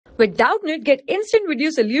With Doubtnut, get instant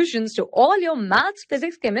video solutions to all your maths,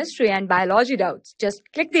 physics, chemistry, and biology doubts. Just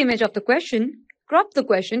click the image of the question, crop the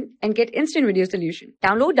question, and get instant video solution.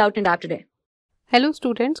 Download Doubtnut app today. Hello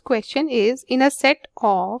students, question is, in a set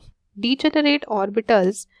of degenerate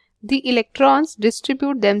orbitals, the electrons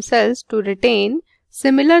distribute themselves to retain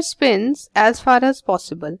similar spins as far as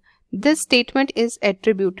possible. This statement is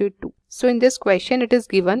attributed to. So in this question it is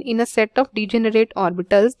given, in a set of degenerate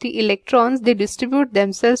orbitals, the electrons, they distribute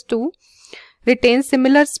themselves to retain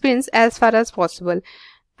similar spins as far as possible.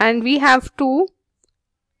 And we have to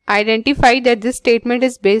identify that this statement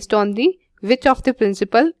is based on the which of the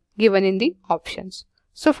principle given in the options.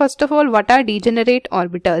 So first of all, what are degenerate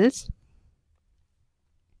orbitals?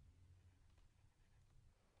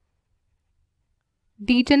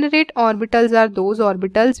 Degenerate orbitals are those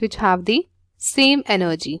orbitals which have the same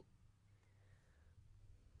energy.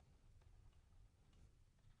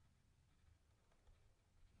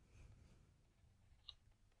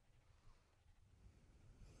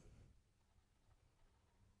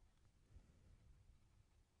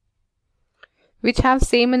 Which have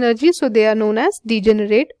same energy, so they are known as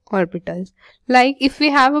degenerate orbitals. Like if we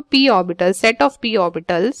have a p orbital, set of p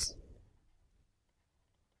orbitals.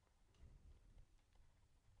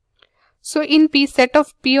 So in p set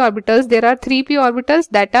of p orbitals, there are 3 p orbitals,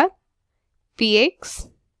 that are px,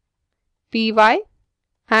 py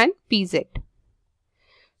and pz.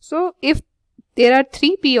 So if there are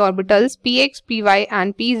 3 p orbitals, px, py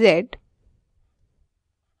and pz,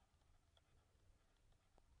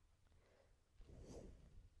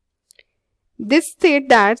 this state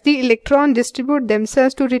that the electron distribute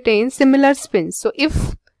themselves to retain similar spins. So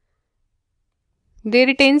if they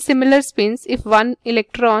retain similar spins, if one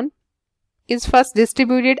electron is first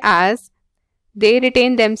distributed as, they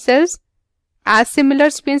retain themselves as similar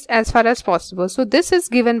spins as far as possible. So this is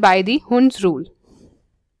given by the Hund's rule.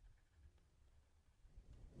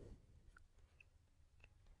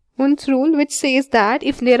 Hund's rule, which says that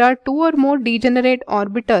if there are 2 or more degenerate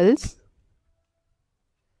orbitals,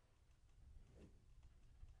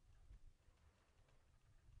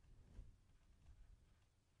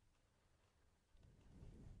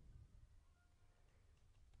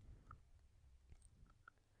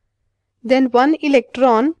 then one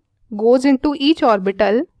electron goes into each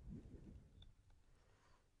orbital,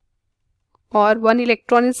 or one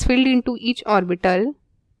electron is filled into each orbital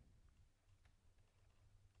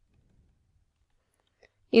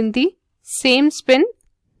in the same spin.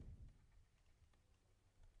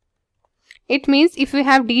 It means if we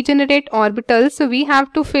have degenerate orbitals, so we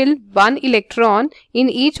have to fill one electron in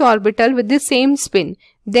each orbital with the same spin.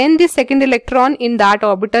 Then the second electron in that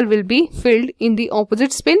orbital will be filled in the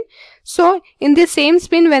opposite spin. So in the same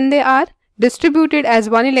spin, when they are distributed as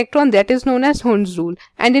one electron, that is known as Hund's rule.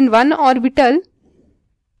 And in one orbital,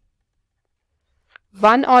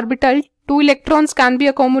 2 electrons can be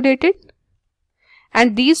accommodated.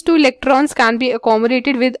 And these 2 electrons can be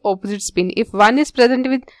accommodated with opposite spin. If one is present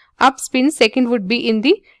with up spin, second would be in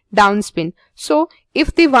the down spin. So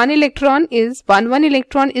if the one electron is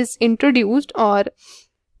introduced, or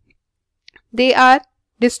they are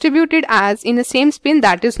distributed as in the same spin,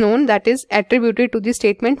 that is attributed to the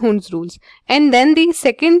statement Hund's rules. And then the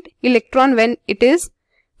second electron, when it is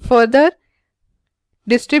further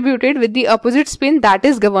distributed with the opposite spin, that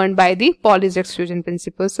is governed by the Pauli's exclusion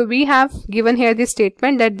principle. So we have given here the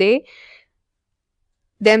statement that they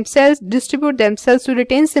themselves distribute themselves to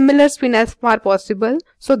retain similar spin as far possible.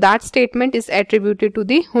 So that statement is attributed to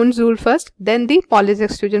the Hund's rule first, then the Pauli's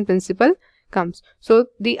exclusion principle comes. So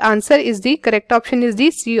the answer is, the correct option is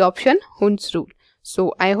the C option, Hund's rule.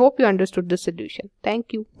 So I hope you understood the solution.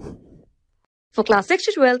 Thank you. For class 6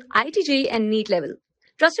 to 12, IIT JEE and NEET level.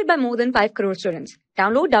 Trusted by more than 5 crore students.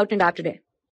 Download Doubtnut app today.